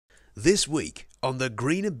This week on the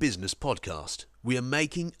Greener Business podcast, we are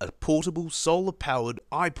making a portable solar-powered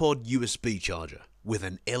iPod USB charger with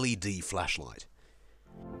an LED flashlight.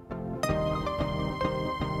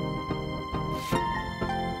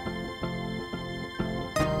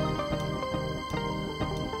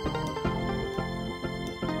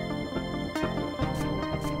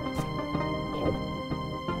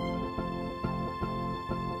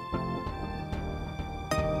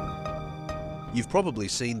 You've probably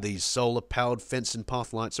seen these solar-powered fence and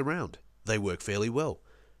path lights around. They work fairly well,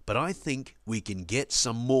 but I think we can get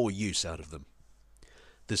some more use out of them.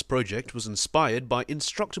 This project was inspired by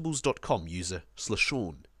Instructables.com user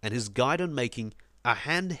Slashorn and his guide on making a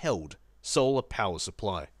handheld solar power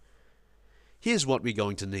supply. Here's what we're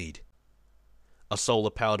going to need. A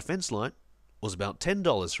solar-powered fence light was about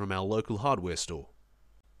 $10 from our local hardware store.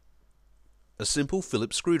 A simple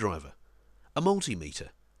Phillips screwdriver, a multimeter,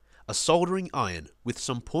 a soldering iron with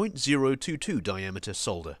some .022 diameter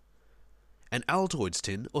solder, an Altoids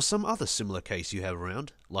tin or some other similar case you have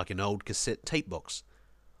around, like an old cassette tape box,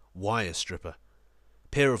 wire stripper,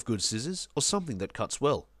 pair of good scissors or something that cuts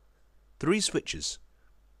well, 3 switches,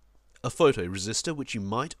 a photoresistor which you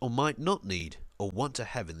might or might not need or want to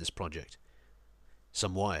have in this project,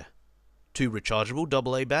 some wire, 2 rechargeable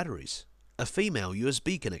AA batteries, a female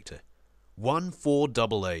USB connector, 1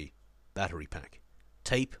 4AA battery pack,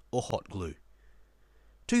 tape or hot glue.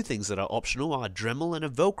 2 things that are optional are a Dremel and a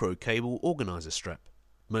Velcro cable organizer strap.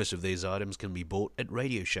 Most of these items can be bought at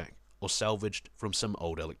Radio Shack or salvaged from some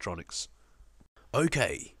old electronics.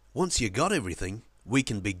 Okay, once you got everything, we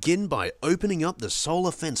can begin by opening up the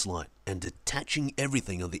solar fence light and detaching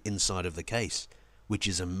everything on the inside of the case, which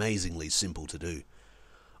is amazingly simple to do.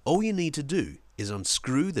 All you need to do is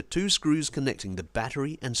unscrew the 2 screws connecting the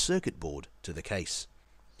battery and circuit board to the case.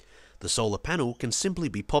 The solar panel can simply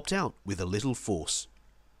be popped out with a little force.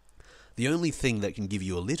 The only thing that can give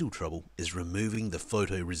you a little trouble is removing the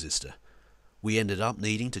photoresistor. We ended up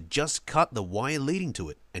needing to just cut the wire leading to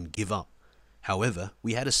it and give up. However,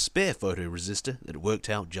 we had a spare photoresistor that worked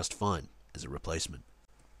out just fine as a replacement.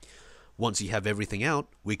 Once you have everything out,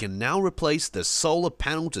 we can now replace the solar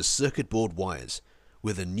panel to circuit board wires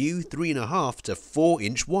with a new 3.5 to 4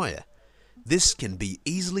 inch wire. This can be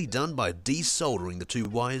easily done by desoldering the 2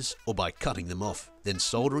 wires or by cutting them off, then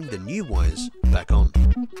soldering the new wires back on.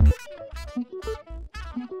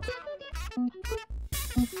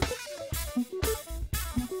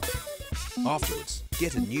 Afterwards,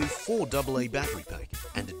 get a new 4AA battery pack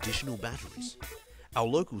and additional batteries. Our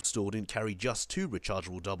local store didn't carry just 2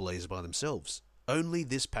 rechargeable AA's by themselves, only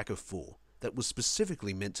this pack of 4 that was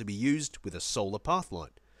specifically meant to be used with a solar path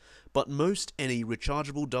light. But most any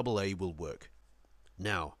rechargeable AA will work.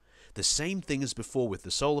 Now, the same thing as before with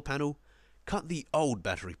the solar panel, cut the old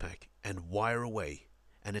battery pack and wire away,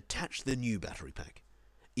 and attach the new battery pack.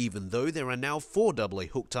 Even though there are now 4 AA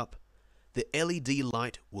hooked up, the LED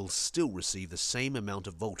light will still receive the same amount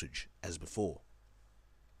of voltage as before.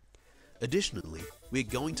 Additionally, we're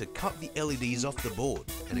going to cut the LEDs off the board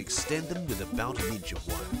and extend them with about 1 inch of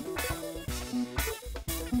wire.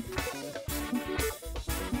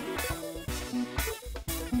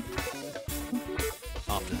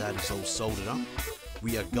 After that is all soldered up,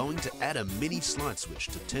 we are going to add a mini slide switch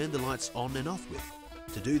to turn the lights on and off with.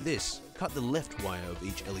 To do this, cut the left wire of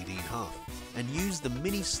each LED in half and use the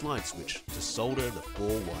mini slide switch to solder the 4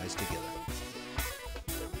 wires together.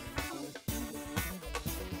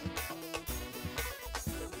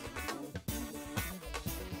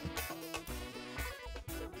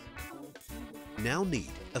 Now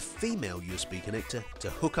need a female USB connector to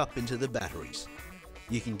hook up into the batteries.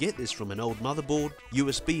 You can get this from an old motherboard,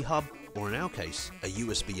 USB hub, or in our case, a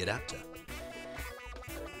USB adapter.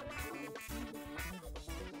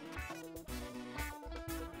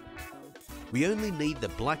 We only need the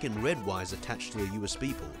black and red wires attached to the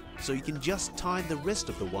USB port, so you can just tie the rest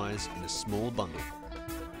of the wires in a small bundle.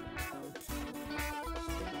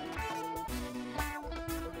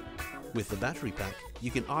 With the battery pack,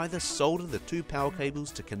 you can either solder the 2 power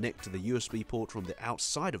cables to connect to the USB port from the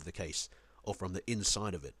outside of the case, or from the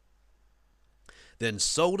inside of it. Then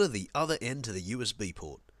solder the other end to the USB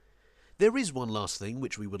port. There is one last thing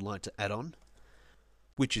which we would like to add on,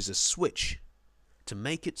 which is a switch to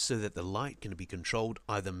make it so that the light can be controlled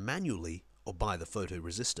either manually or by the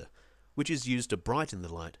photoresistor, which is used to brighten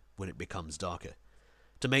the light when it becomes darker.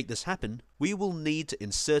 To make this happen, we will need to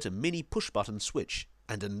insert a mini push button switch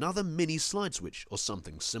and another mini slide switch or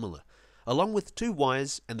something similar, along with 2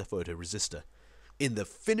 wires and the photoresistor. In the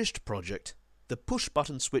finished project, the push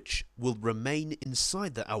button switch will remain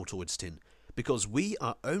inside the Altoids tin because we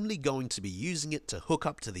are only going to be using it to hook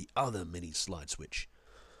up to the other mini slide switch.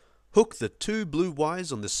 Hook the 2 blue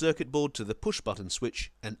wires on the circuit board to the push button switch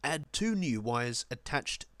and add 2 new wires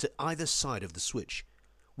attached to either side of the switch.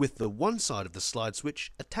 With the one side of the slide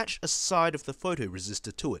switch, attach a side of the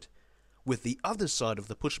photoresistor to it. With the other side of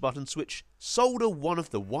the push button switch, solder one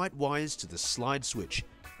of the white wires to the slide switch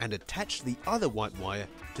and attach the other white wire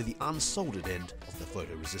to the unsoldered end of the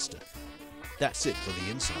photoresistor. That's it for the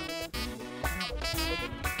inside.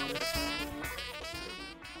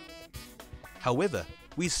 However,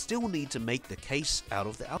 we still need to make the case out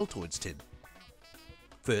of the Altoids tin.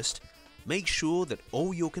 First, make sure that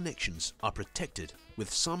all your connections are protected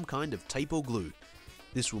with some kind of tape or glue.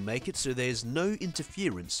 This will make it so there's no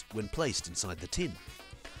interference when placed inside the tin.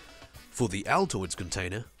 For the Altoids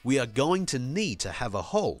container, we are going to need to have a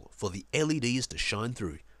hole for the LEDs to shine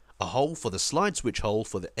through, a hole for the slide switch hole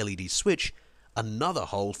for the LED switch, another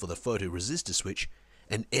hole for the photoresistor switch,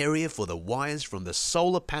 an area for the wires from the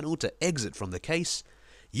solar panel to exit from the case,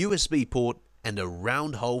 USB port, and a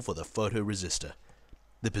round hole for the photoresistor.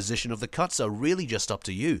 The position of the cuts are really just up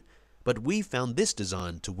to you, but we found this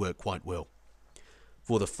design to work quite well.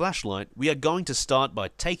 For the flashlight, we are going to start by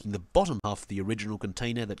taking the bottom half of the original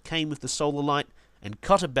container that came with the solar light and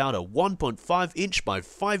cut about a 1.5 inch by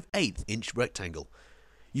 5/8 inch rectangle.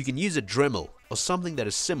 You can use a Dremel or something that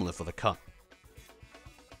is similar for the cut.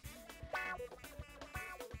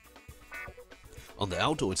 On the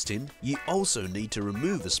Altoids tin, you also need to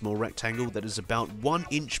remove a small rectangle that is about 1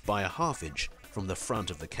 inch by 1/2 inch from the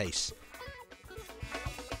front of the case.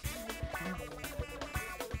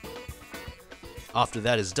 After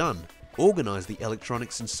that is done, organize the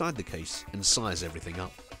electronics inside the case and size everything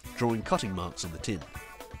up, drawing cutting marks on the tin.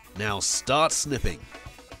 Now start snipping.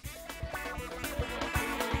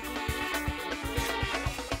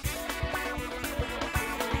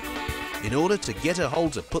 In order to get a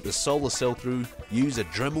hole to put the solar cell through, use a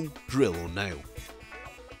Dremel, drill or nail.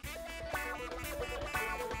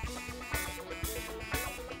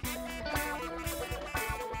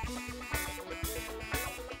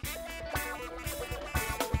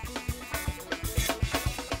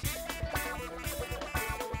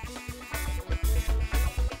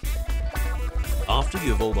 After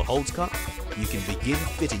you have all the holes cut, you can begin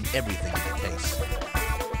fitting everything in the case.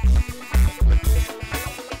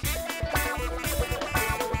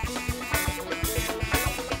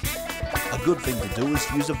 A good thing to do is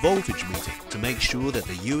use a voltage meter to make sure that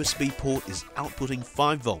the USB port is outputting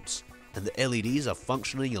 5 volts and the LEDs are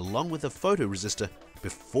functioning along with the photoresistor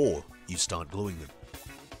before you start gluing them.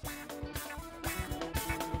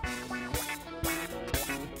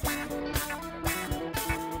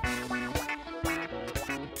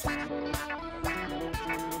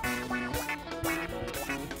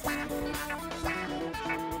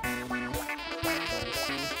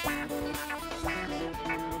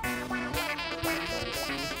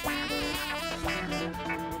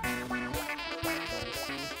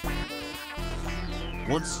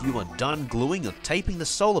 Once you are done gluing or taping the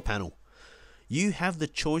solar panel, you have the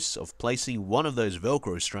choice of placing one of those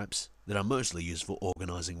Velcro straps that are mostly used for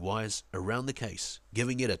organizing wires around the case,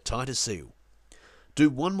 giving it a tighter seal. Do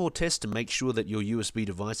one more test to make sure that your USB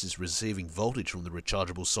device is receiving voltage from the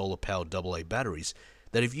rechargeable solar-powered AA batteries,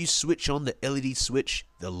 that if you switch on the LED switch,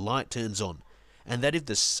 the light turns on, and that if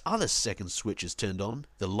the other second switch is turned on,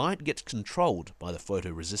 the light gets controlled by the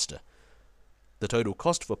photoresistor. The total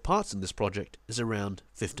cost for parts in this project is around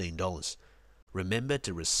 $15. Remember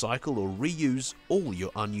to recycle or reuse all your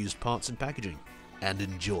unused parts and packaging, and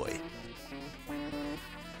enjoy.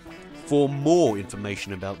 For more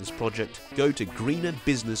information about this project, go to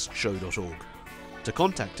GreenerBusinessShow.org. To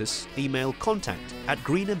contact us, email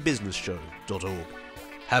contact@GreenerBusinessShow.org.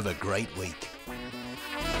 Have a great week.